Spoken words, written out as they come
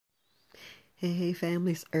Hey,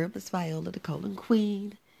 families, Herbalist Viola, the Golden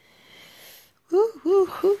Queen. Woo, woo,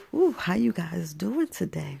 woo, woo. How you guys doing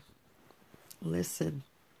today? Listen,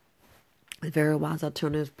 a very wise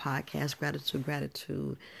alternative podcast, gratitude,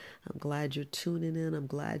 gratitude. I'm glad you're tuning in. I'm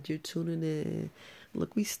glad you're tuning in.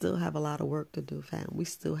 Look, we still have a lot of work to do, fam. We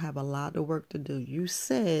still have a lot of work to do. You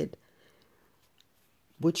said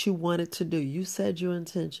what you wanted to do. You said your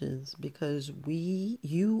intentions because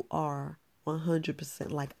you are 100%,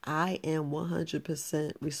 like I am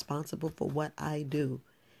 100% responsible for what I do.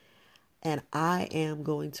 And I am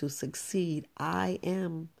going to succeed. I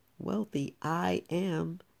am wealthy. I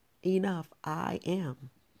am enough. I am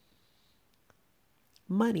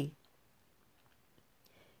money.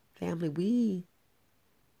 Family, we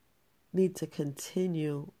need to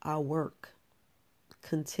continue our work,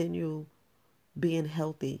 continue being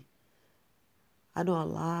healthy. I know a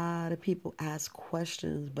lot of people ask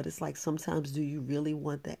questions, but it's like sometimes, do you really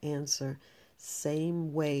want the answer?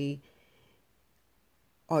 Same way,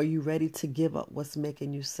 are you ready to give up what's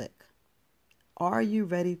making you sick? Are you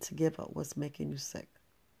ready to give up what's making you sick?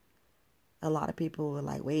 A lot of people are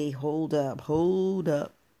like, wait, hold up, hold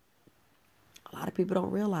up. A lot of people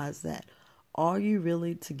don't realize that. Are you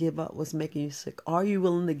willing to give up what's making you sick? Are you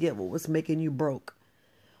willing to give up what's making you broke?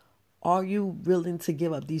 Are you willing to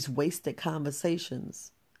give up these wasted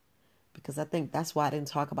conversations? Because I think that's why I didn't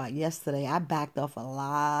talk about yesterday. I backed off a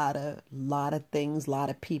lot of things, a lot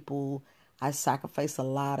of people. I sacrificed a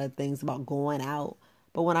lot of things about going out.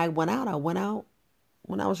 But when I went out when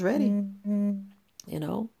I was ready. You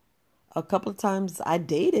know, a couple of times I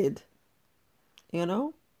dated, you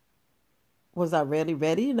know. Was I really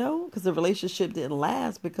ready? No, because the relationship didn't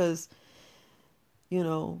last because,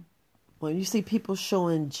 when you see people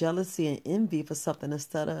showing jealousy and envy for something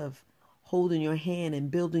instead of holding your hand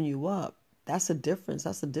and building you up, that's a difference.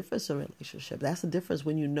 That's a difference in a relationship. That's a difference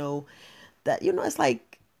when you know that, it's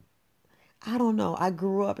like, I don't know. I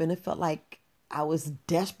grew up and it felt like I was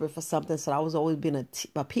desperate for something. So I was always being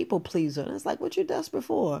a people pleaser. And it's like, what you desperate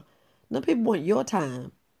for? No, people want your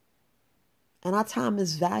time. And our time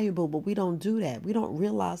is valuable, but we don't do that. We don't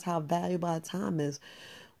realize how valuable our time is.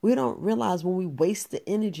 We don't realize when we wasted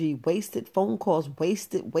energy, wasted phone calls,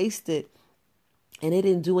 wasted, and it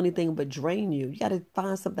didn't do anything but drain you. You got to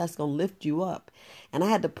find something that's going to lift you up. And I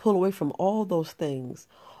had to pull away from all those things.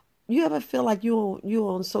 You ever feel like you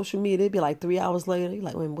on social media, it'd be like 3 hours later, you're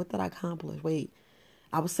like, wait, what did I accomplish? Wait,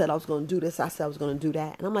 said I was going to do this. I said I was going to do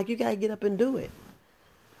that. And I'm like, you got to get up and do it.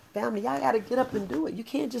 Family, y'all got to get up and do it. You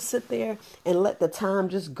can't just sit there and let the time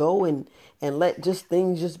just go and let just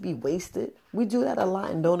things just be wasted. We do that a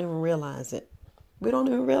lot and don't even realize it. We don't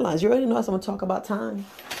even realize. You already know I'm going to talk about time.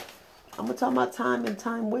 I'm going to talk about time and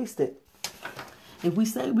time wasted. If we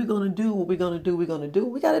say we're going to do what we're going to do, we got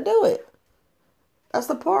to do it. That's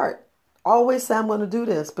the part. Always say I'm going to do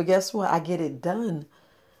this. But guess what? I get it done.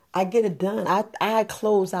 I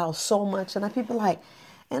close out so much. And people like,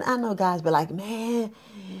 and I know guys be like, man,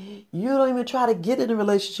 you don't even try to get in a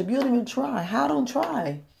relationship. You don't even try. How don't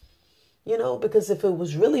try? Because if it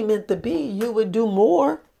was really meant to be, you would do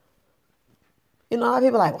more. A lot of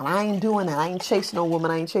people are like, well, I ain't doing that. I ain't chasing no woman.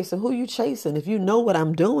 I ain't chasing. Who you chasing? If you know what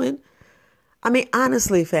I'm doing. I mean,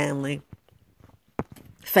 honestly, fam.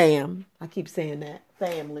 I keep saying that.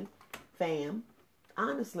 Family. Fam.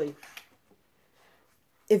 Honestly.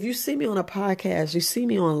 If you see me on a podcast, you see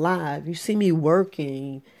me on live, you see me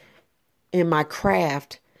working in my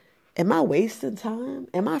craft, am I wasting time?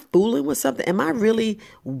 Am I fooling with something? Am I really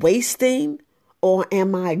wasting or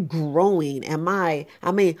am I growing?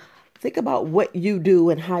 Think about what you do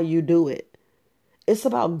and how you do it. It's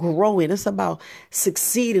about growing. It's about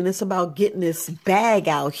succeeding. It's about getting this bag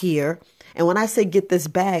out here. And when I say get this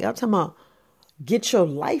bag, I'm talking about get your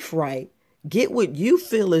life right. Get what you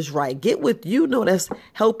feel is right. Get what you know that's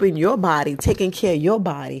helping your body, taking care of your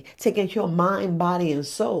body, taking care of mind, body, and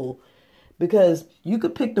soul. Because you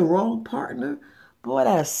could pick the wrong partner. Boy,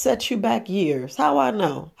 that'll set you back years. How I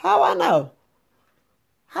know?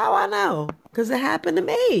 Because it happened to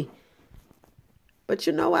me. But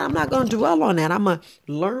you know what? I'm not going to dwell on that. I'm going to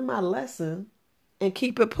learn my lesson and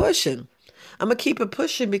keep it pushing. I'm going to keep it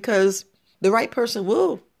pushing because the right person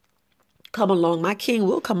will come along. My king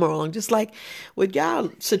will come along, just like with y'all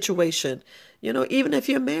situation. Even if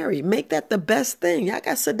you're married, make that the best thing. Y'all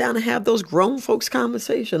got to sit down and have those grown folks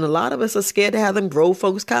conversation. A lot of us are scared to have them grown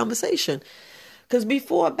folks conversation. Because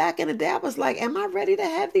before, back in the day, I was like, am I ready to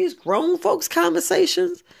have these grown folks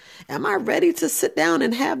conversations? Am I ready to sit down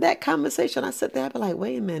and have that conversation? I sit there, I be like,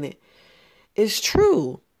 wait a minute. It's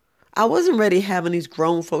true. I wasn't ready having these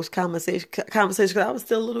grown folks conversations because I was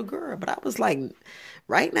still a little girl. But I was like,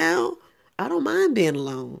 right now, I don't mind being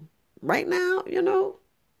alone. right now,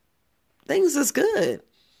 things is good.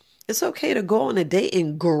 It's okay to go on a date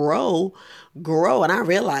and grow. And I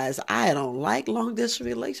realize I don't like long distance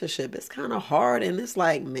relationship. It's kind of hard, and it's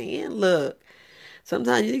like, man, look,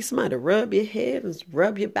 sometimes you need somebody to rub your head and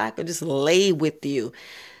rub your back and just lay with you.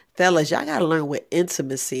 Fellas, y'all gotta learn what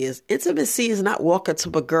intimacy is. Intimacy is not walking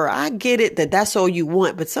to a girl. I get it that that's all you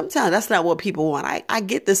want, but sometimes that's not what people want. I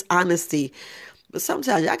get this honesty, but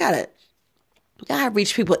sometimes y'all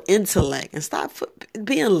reach people intellect and stop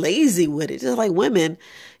being lazy with it. Just like women,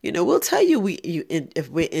 we'll tell you if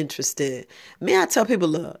we're interested. I tell people,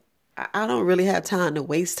 look, I don't really have time to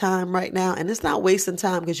waste time right now, and it's not wasting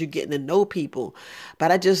time because you're getting to know people,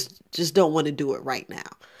 but I just don't want to do it right now.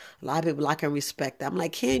 A lot of people, I can respect that. I'm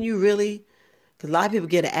like, can you really? Because a lot of people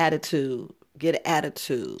get an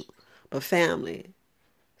attitude, but family,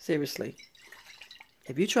 seriously,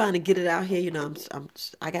 if you're trying to get it out here,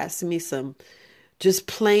 I got me some just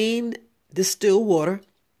plain distilled water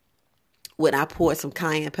when I poured some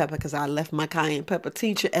cayenne pepper because I left my cayenne pepper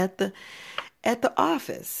teacher at the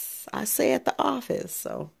office. I say at the office.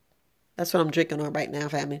 So that's what I'm drinking on right now,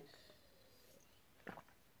 family.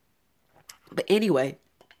 But anyway,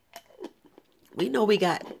 we know we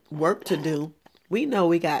got work to do. We know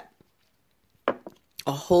we got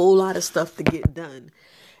a whole lot of stuff to get done.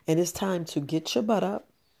 And it's time to get your butt up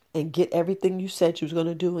and get everything you said you was going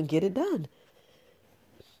to do and get it done.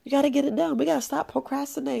 You got to get it done. We got to stop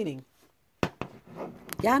procrastinating.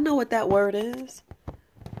 Y'all know what that word is?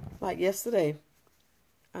 Like yesterday,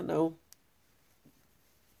 I know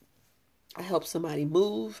I helped somebody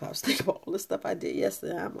move. I was thinking about all the stuff I did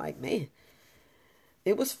yesterday. I'm like, man,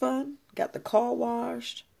 it was fun. Got the car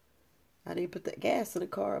washed. I didn't put the gas in the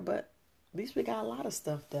car, but at least we got a lot of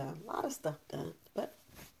stuff done. But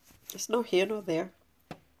it's no here nor there.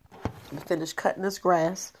 We finished cutting this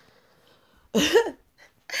grass.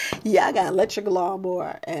 Yeah, I got an electric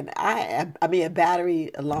lawnmower, and I mean a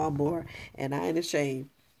battery lawnmower, and I ain't ashamed.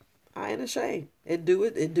 It do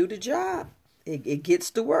the job. It gets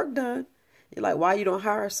the work done. You're like, why you don't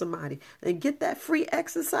hire somebody and get that free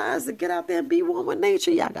exercise to get out there and be one with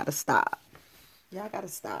nature? Y'all gotta stop.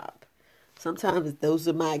 Sometimes those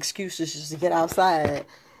are my excuses just to get outside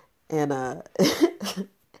and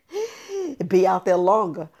be out there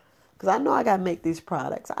longer. Because I know I got to make these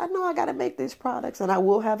products. And I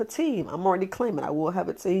will have a team. I'm already claiming I will have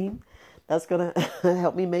a team that's going to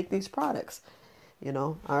help me make these products. I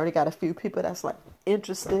already got a few people that's like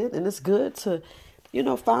interested. And it's good to,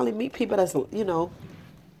 finally meet people that's,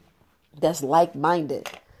 that's like-minded.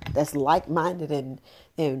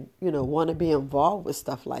 And want to be involved with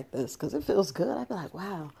stuff like this. Because it feels good. I be like,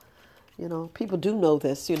 wow, people do know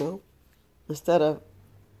this, instead of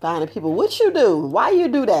finding people, what you do? Why you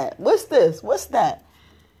do that? What's this? What's that?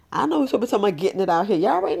 I know we're talking about getting it out here.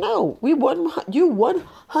 Y'all already know. You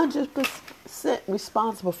 100%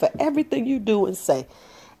 responsible for everything you do and say.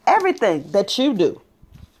 Everything that you do.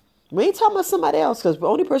 We ain't talking about somebody else because the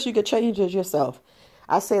only person you can change is yourself.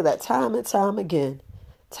 I say that time and time again.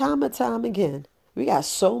 We got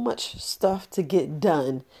so much stuff to get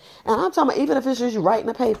done. And I'm talking about even if it's just writing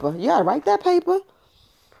a paper. You got to write that paper.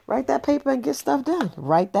 Write that paper and get stuff done. Period.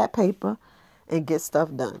 Write that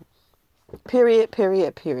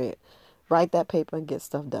paper and get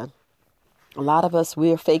stuff done. A lot of us,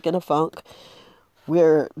 we're faking a funk.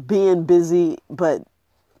 We're being busy, but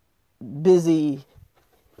busy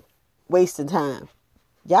wasting time.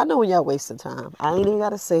 Y'all know when y'all wasting time. I ain't even got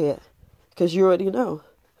to say it because you already know.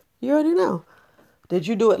 Did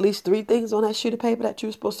you do at least 3 things on that sheet of paper that you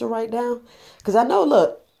were supposed to write down? Because I know,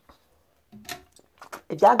 look,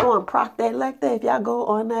 if y'all go on Procter Electa, if y'all go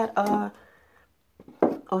on that on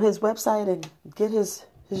his website and get his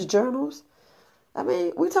journals, I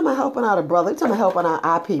mean, we talking about helping out a brother. We talking about helping out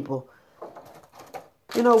our people.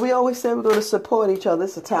 We always say we're going to support each other.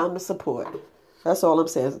 It's a time to support. That's all I'm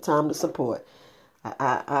saying. It's a time to support.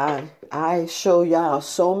 I show y'all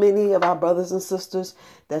so many of our brothers and sisters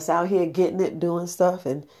that's out here getting it, doing stuff,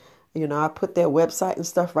 and I put their website and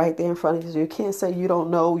stuff right there in front of you. You can't say you don't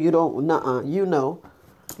know. You don't.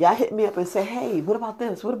 Y'all hit me up and say, hey, what about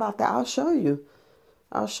this? What about that? I'll show you.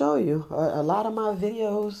 A lot of my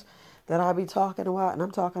videos that I'll be talking about, and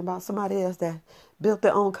I'm talking about somebody else that built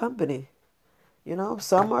their own company.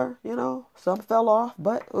 Some are, some fell off,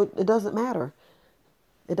 but it doesn't matter.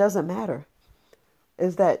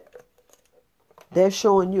 Is that they're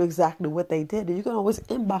showing you exactly what they did. And you can always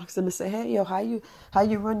inbox them and say, hey, how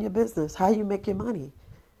you run your business? How you make your money?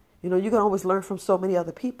 You can always learn from so many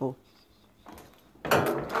other people.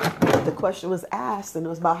 The question was asked, and it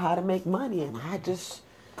was about how to make money. And I just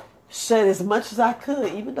said as much as I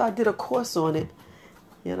could, even though I did a course on it.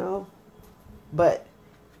 you know. But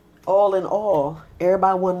all in all,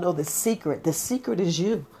 everybody want to know the secret. The secret is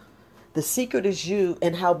you. The secret is you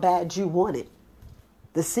and how bad you want it.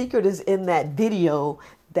 The secret is in that video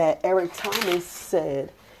that Eric Thomas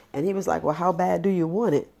said. And he was like, well, how bad do you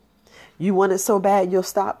want it? You want it so bad you'll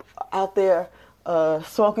stop out there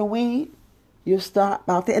smoking weed? You'll stop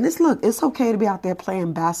out there. And it's okay to be out there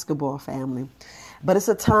playing basketball, family. But it's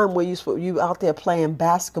a time where you out there playing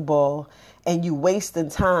basketball and you wasting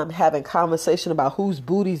time having conversation about whose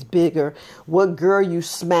booty's bigger, what girl you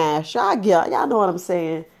smash. Y'all know what I'm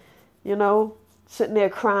saying. You know, sitting there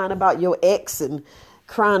crying about your ex and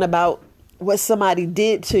crying about what somebody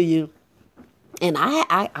did to you. And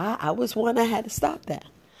I was one that had to stop that.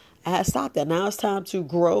 I had to stop that. Now it's time to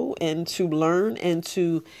grow and to learn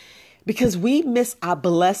because we miss our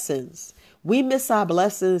blessings. We miss our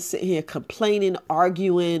blessings sitting here complaining,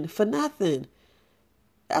 arguing for nothing.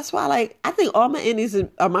 That's why, I think all my enemies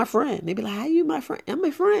are my friend. They be like, how you my friend? I'm my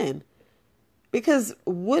friend. Because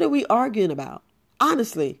what are we arguing about?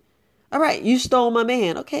 Honestly. All right, you stole my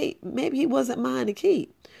man. Okay, maybe he wasn't mine to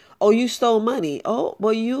keep. Oh, you stole money. Oh,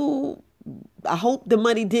 well, I hope the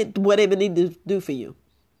money did whatever it needed to do for you.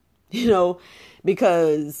 You know,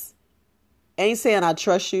 because I ain't saying I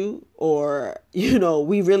trust you or,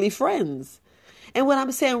 we really friends. And when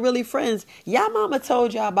I'm saying really friends, y'all mama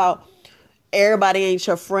told y'all about everybody ain't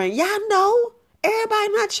your friend. Y'all know everybody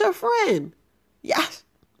not your friend. Y'all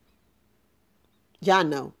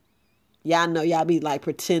know. Y'all know y'all be like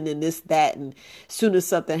pretending this, that, and as soon as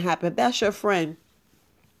something happens, that's your friend.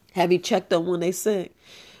 Have you checked on when they sick?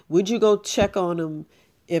 Would you go check on them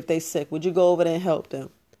if they sick? Would you go over there and help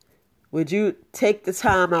them? Would you take the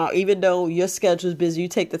time out, even though your schedule is busy, you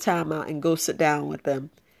take the time out and go sit down with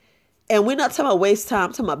them? And we're not talking about waste time,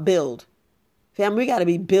 I'm talking about build. Family, we got to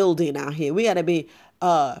be building out here. We got to be,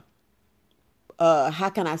 how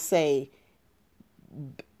can I say,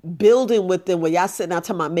 building with them when y'all sitting out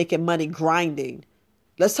talking about making money, grinding.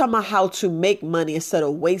 Let's talk about how to make money instead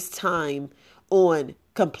of waste time on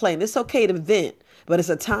complain. It's okay to vent, but it's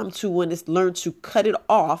a time to learn to cut it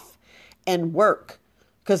off and work.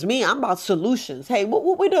 Because I'm about solutions. Hey,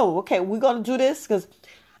 what we doing? Okay, we're going to do this because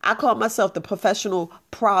I call myself the professional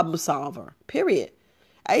problem solver, period.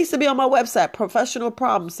 I used to be on my website, professional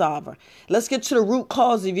problem solver. Let's get to the root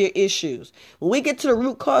cause of your issues. When we get to the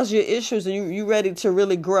root cause of your issues and you ready to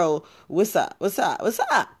really grow, what's up?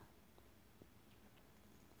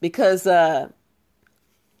 Because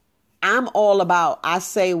I'm all about I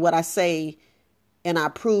say what I say and I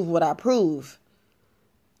prove what I prove.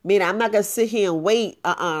 Meaning I'm not going to sit here and wait.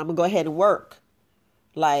 I'm going to go ahead and work.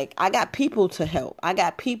 Like, I got people to help. I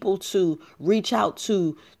got people to reach out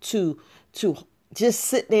to just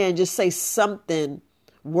sit there and just say something,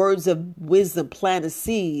 words of wisdom, plant a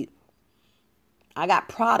seed. I got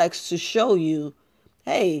products to show you,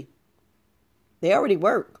 hey, they already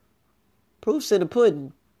work. Proof's in the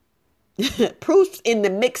pudding. Proof's in the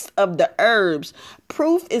mix of the herbs.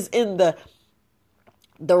 Proof is in the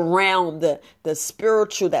realm, the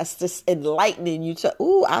spiritual that's just enlightening you to,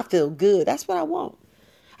 ooh, I feel good. That's what I want.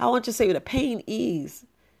 I want you to say the pain ease.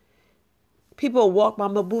 People walk by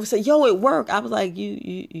my booth and say, yo, it worked. I was like,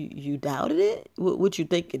 you doubted it? What you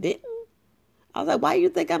think it didn't? I was like, why you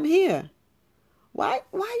think I'm here? Why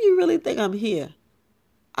you really think I'm here?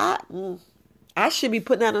 I should be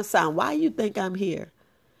putting out a sign. Why you think I'm here?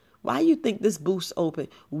 Why you think this booth's open?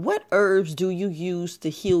 What herbs do you use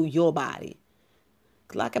to heal your body?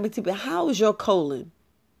 Like I mean, how is your colon?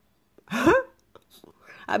 I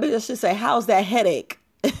mean, I should say, how's that headache?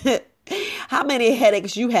 How many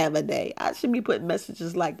headaches you have a day? I should be putting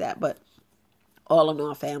messages like that. But all in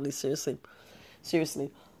all, family, seriously,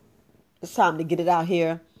 it's time to get it out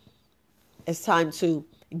here. It's time to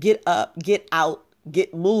get up, get out,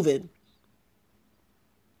 get moving.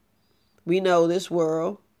 We know this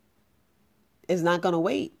world is not going to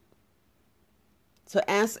wait to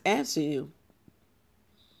answer you.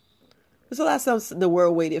 When's the last time the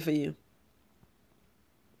world waited for you?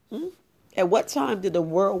 At what time did the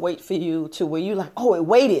world wait for you to where you like, oh, it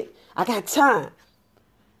waited. I got time.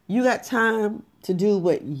 You got time to do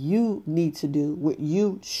what you need to do, what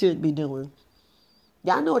you should be doing.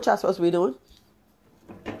 Y'all know what y'all supposed to be doing.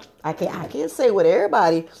 I can't say what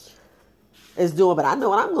everybody is doing, but I know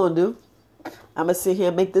what I'm going to do. I'm going to sit here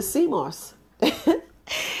and make this sea moss.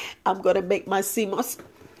 I'm going to make my sea moss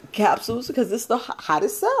capsules because it's the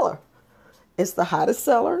hottest seller. It's the hottest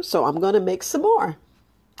seller, so I'm going to make some more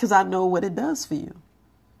because I know what it does for you.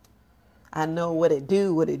 I know what it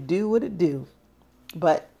do.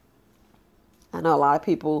 But I know a lot of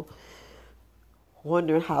people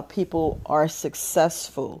wondering how people are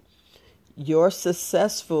successful. You're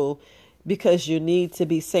successful because you need to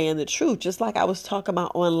be saying the truth. Just like I was talking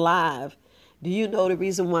about on live. Do you know the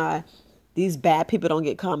reason why these bad people don't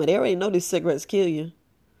get comment? They already know these cigarettes kill you.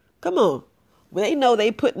 Come on. Well, they know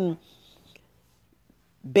they putting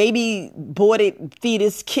baby aborted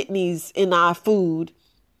fetus kidneys in our food.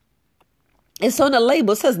 It's on the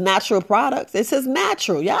label. It says natural products. It says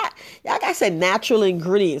natural. Y'all gotta say natural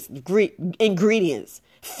ingredients,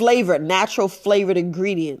 flavored, natural flavored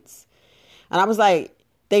ingredients. And I was like,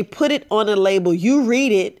 they put it on the label. You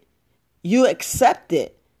read it, you accept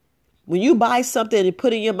it. When you buy something and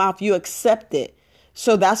put it in your mouth, you accept it.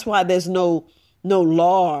 So that's why there's no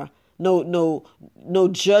law, no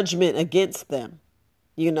judgment against them.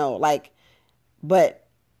 But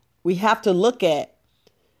we have to look at,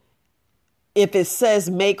 if it says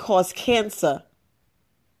may cause cancer,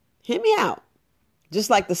 hear me out. Just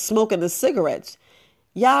like the smoke and the cigarettes.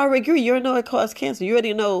 Y'all already agree. You already know it causes cancer. You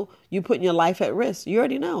already know you putting your life at risk. You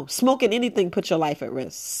already know. Smoking anything puts your life at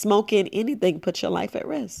risk. Smoking anything puts your life at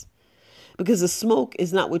risk. Because the smoke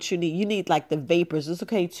is not what you need. You need like the vapors. It's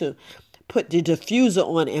okay to put the diffuser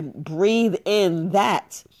on and breathe in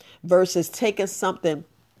that versus taking something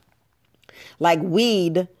like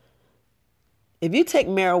weed. If you take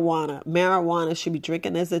marijuana should be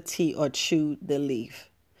drinking as a tea or chewed the leaf.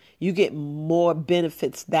 You get more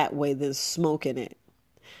benefits that way than smoking it.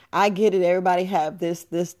 I get it. Everybody have this.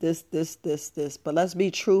 But let's be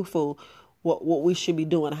truthful what we should be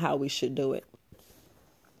doing, how we should do it.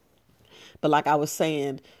 But like I was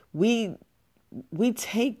saying, we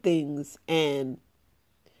take things and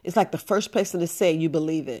it's like the first person to say you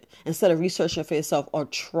believe it instead of researching for yourself or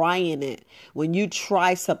trying it. When you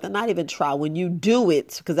try something, not even try, when you do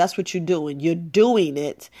it, because that's what you're doing. You're doing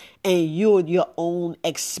it and you're your own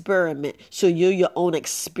experiment. So you're your own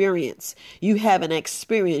experience. You have an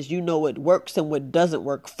experience. You know what works and what doesn't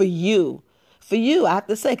work for you. For you, I have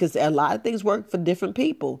to say, because a lot of things work for different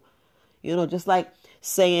people. Just like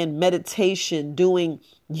saying meditation, doing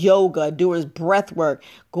yoga, doing breath work,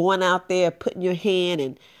 going out there, putting your hand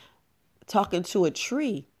and talking to a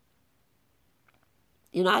tree.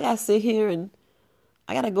 I got to sit here and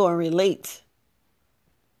I got to go and relate.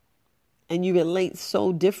 And you relate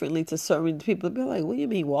so differently to certain people. They'll be like, what do you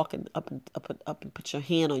mean walking up and put your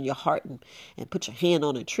hand on your heart and put your hand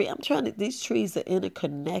on a tree? These trees are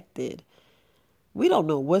interconnected. We don't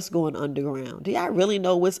know what's going underground. Do y'all really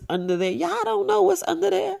know what's under there? Y'all don't know what's under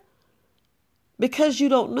there. Because you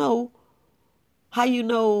don't know, how you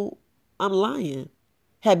know I'm lying?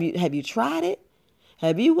 Have you tried it?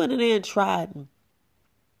 Have you went in there and tried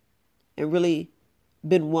and really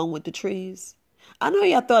been one with the trees? I know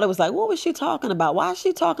y'all thought it was like, what was she talking about? Why is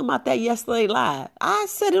she talking about that yesterday live? I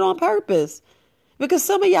said it on purpose. Because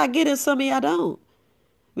some of y'all get it, some of y'all don't.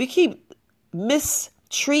 We keep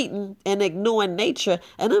mistreating and ignoring nature,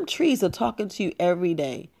 and them trees are talking to you every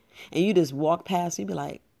day. And you just walk past and you be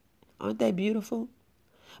like, aren't they beautiful?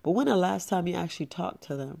 But when the last time you actually talked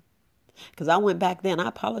to them? Because I went back then, I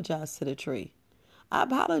apologized to the tree. I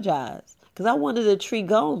apologized because I wanted the tree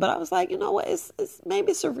gone, but I was like, you know what?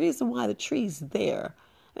 Maybe it's a reason why the tree's there.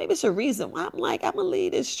 Maybe it's a reason why I'm like, I'm going to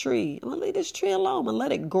leave this tree. I'm going to leave this tree alone. I'm going to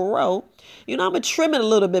let it grow. I'm going to trim it a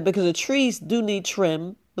little bit because the trees do need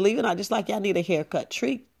trim. Believe it or not, just like y'all need a haircut.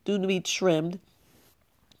 Tree do need trimmed,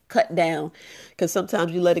 cut down, because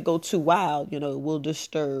sometimes you let it go too wild, it will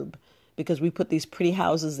disturb. Because we put these pretty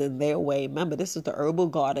houses in their way. Remember, this is the herbal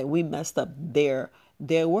garden. We messed up their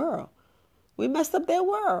world. We messed up their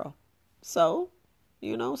world. So,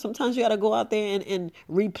 sometimes you got to go out there and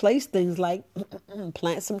replace things like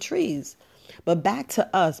plant some trees. But back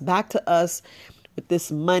to us with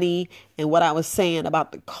this money and what I was saying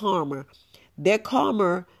about the karma. Their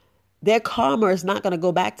karma is not going to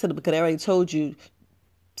go back to them because I already told you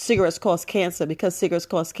cigarettes cause cancer. Because cigarettes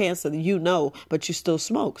cause cancer, but you still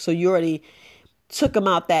smoke. So you already took them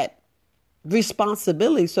out that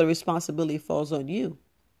responsibility. So the responsibility falls on you.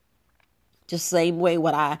 Just same way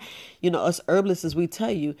us herbalists, we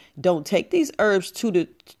tell you, don't take these herbs 2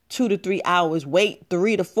 to 3 hours. Wait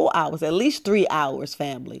 3 to 4 hours, at least 3 hours,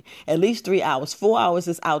 family. At least 3 hours. 4 hours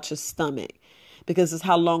is out your stomach. Because it's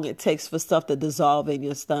how long it takes for stuff to dissolve in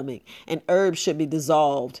your stomach. And herbs should be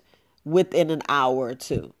dissolved within an hour or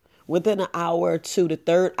two. Within an hour or two, the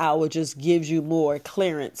third hour just gives you more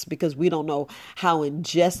clearance because we don't know how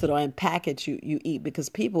ingested or in package you eat, because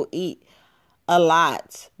people eat a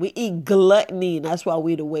lot. We eat gluttony, and that's why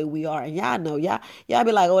we the way we are. And y'all know, y'all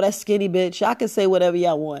be like, oh, that skinny bitch. Y'all can say whatever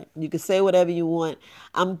y'all want. You can say whatever you want.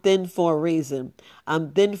 I'm thin for a reason.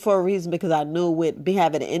 I'm thin for a reason because I knew what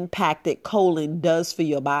having an impacted colon does for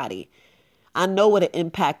your body. I know what an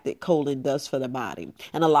impacted colon does for the body.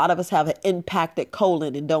 And a lot of us have an impacted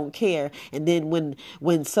colon and don't care. And then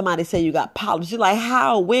when somebody say you got polyps, you're like,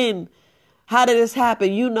 how, when, how did this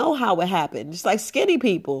happen? You know how it happened. Just like skinny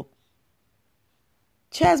people.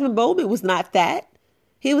 Chasman Bowman was not fat.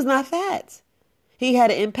 He was not fat. He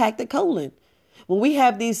had an impacted colon. When we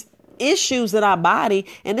have these issues in our body,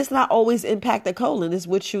 and it's not always impacted colon, it's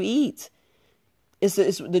what you eat. It's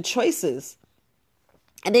the choices.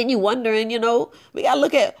 And then you wondering, we got to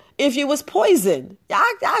look at if you was poisoned.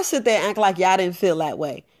 Y'all sit there and act like y'all didn't feel that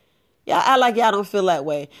way. Y'all act like y'all don't feel that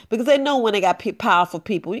way because they know when they got powerful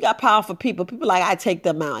people. You got powerful people. People like, I take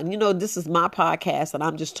them out. And this is my podcast and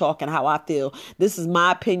I'm just talking how I feel. This is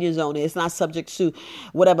my opinions on it. It's not subject to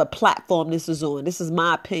whatever platform this is on. This is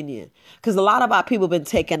my opinion. Because a lot of our people have been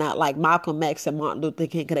taken out like Malcolm X and Martin Luther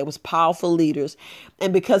King because they was powerful leaders.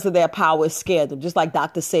 And because of their power, it scared them. Just like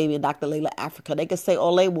Dr. Sebi and Dr. Layla Africa. They can say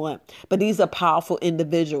all they want. But these are powerful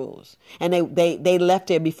individuals. And they left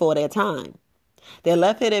there before their time. They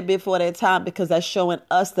left it before their time because that's showing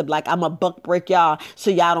us that like, I'm a buck break y'all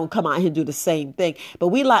so y'all don't come out here and do the same thing. But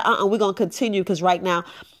we like, we're going to continue because right now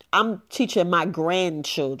I'm teaching my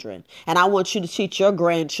grandchildren and I want you to teach your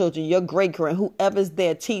grandchildren, your great-grand, whoever's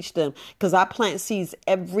there, teach them because I plant seeds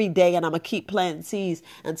every day and I'm going to keep planting seeds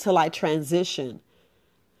until I transition.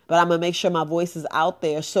 But I'm going to make sure my voice is out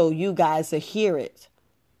there so you guys will hear it.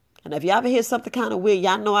 And if y'all ever hear something kind of weird,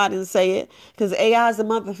 y'all know I didn't say it because AI is a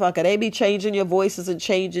motherfucker. They be changing your voices and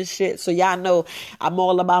changing shit. So y'all know I'm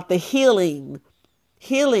all about the healing.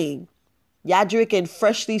 Healing. Y'all drinking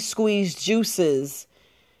freshly squeezed juices.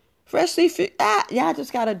 Y'all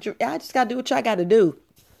just gotta do what y'all gotta do.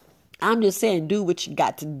 I'm just saying do what you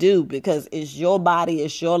got to do because it's your body,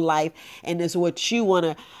 it's your life, and it's what you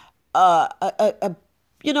want to,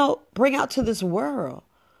 bring out to this world.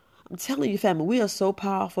 I'm telling you, family, we are so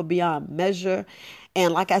powerful beyond measure.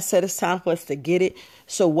 And like I said, it's time for us to get it.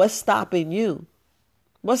 So what's stopping you?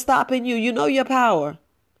 What's stopping you? You know your power.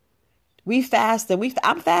 We fasting.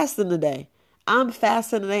 I'm fasting today. I'm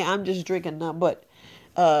just drinking nothing but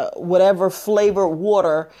whatever flavored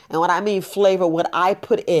water. And when I mean flavor, what I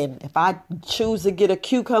put in. If I choose to get a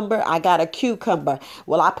cucumber, I got a cucumber.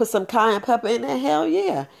 Will I put some cayenne pepper in there? Hell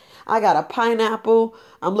yeah. I got a pineapple.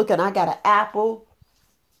 I got an apple.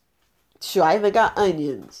 Sure, I even got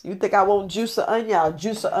onions. You think I won't juice an onion? I'll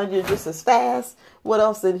juice an onion just as fast. What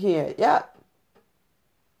else in here? Yep.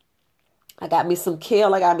 I got me some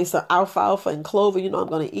kale. I got me some alfalfa and clover. I'm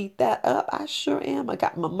going to eat that up. I sure am. I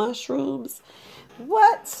got my mushrooms.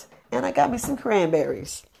 What? And I got me some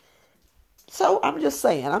cranberries. So I'm just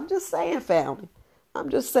saying, family. I'm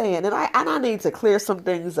just saying. And I need to clear some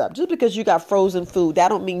things up. Just because you got frozen food, that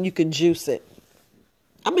don't mean you can juice it.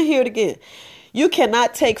 I'm going to hear it again. You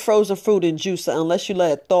cannot take frozen fruit and juice it unless you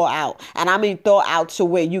let it thaw out. And I mean thaw out to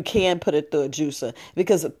where you can put it through a juicer.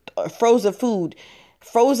 Because frozen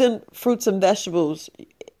fruits and vegetables,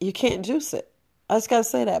 you can't juice it. I just got to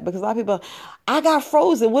say that because a lot of people, I got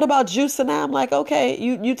frozen. What about juicing now? I'm like, okay,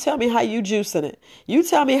 you tell me how you juicing it. You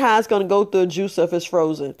tell me how it's going to go through a juicer if it's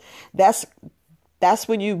frozen. That's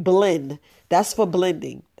when you blend. That's for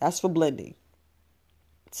blending.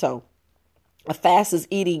 So a fast is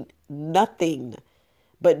eating nothing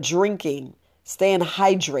but drinking, staying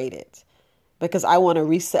hydrated because I want to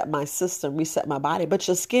reset my system, reset my body. But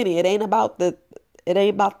you're skinny. It ain't about the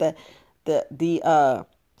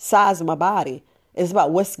size of my body. It's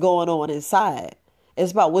about what's going on inside.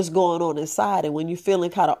 And when you're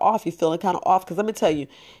feeling kind of off, Because let me tell you,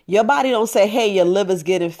 your body don't say, hey, your liver's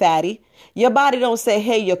getting fatty. Your body don't say,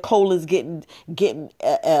 hey, your colon's getting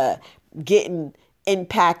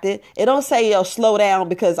impacted. It don't say, yo, slow down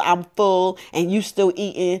because I'm full and you still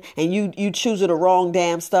eating and you choosing the wrong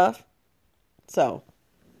damn stuff. So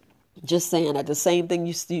just saying that the same thing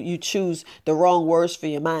you choose the wrong words for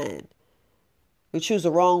your mind. We choose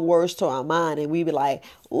the wrong words to our mind and we be like,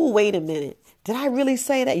 ooh, wait a minute. Did I really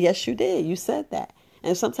say that? Yes, you did. You said that.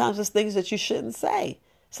 And sometimes it's things that you shouldn't say.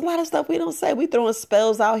 It's a lot of stuff we don't say. We throwing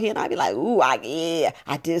spells out here and I be like, ooh, I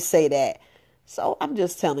did say that. So I'm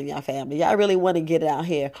just telling y'all, family, y'all really want to get it out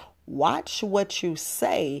here. Watch what you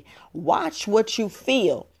say. Watch what you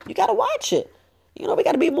feel. You got to watch it. We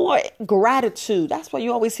got to be more gratitude. That's why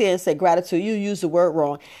you always hear and say gratitude. You use the word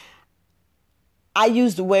wrong. I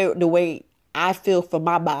use the way I feel for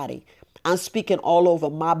my body. I'm speaking all over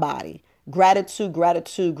my body. Gratitude,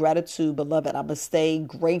 gratitude, gratitude, beloved. I'm going to stay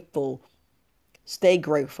grateful. Stay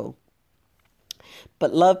grateful.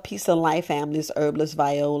 But love, peace, and life, family. It's Herbalist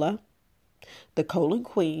Viola, the Colon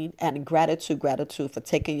Queen, and gratitude for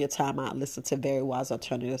taking your time out and listen to Very Wise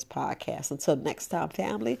Alternatives podcast. Until next time,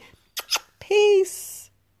 family, peace.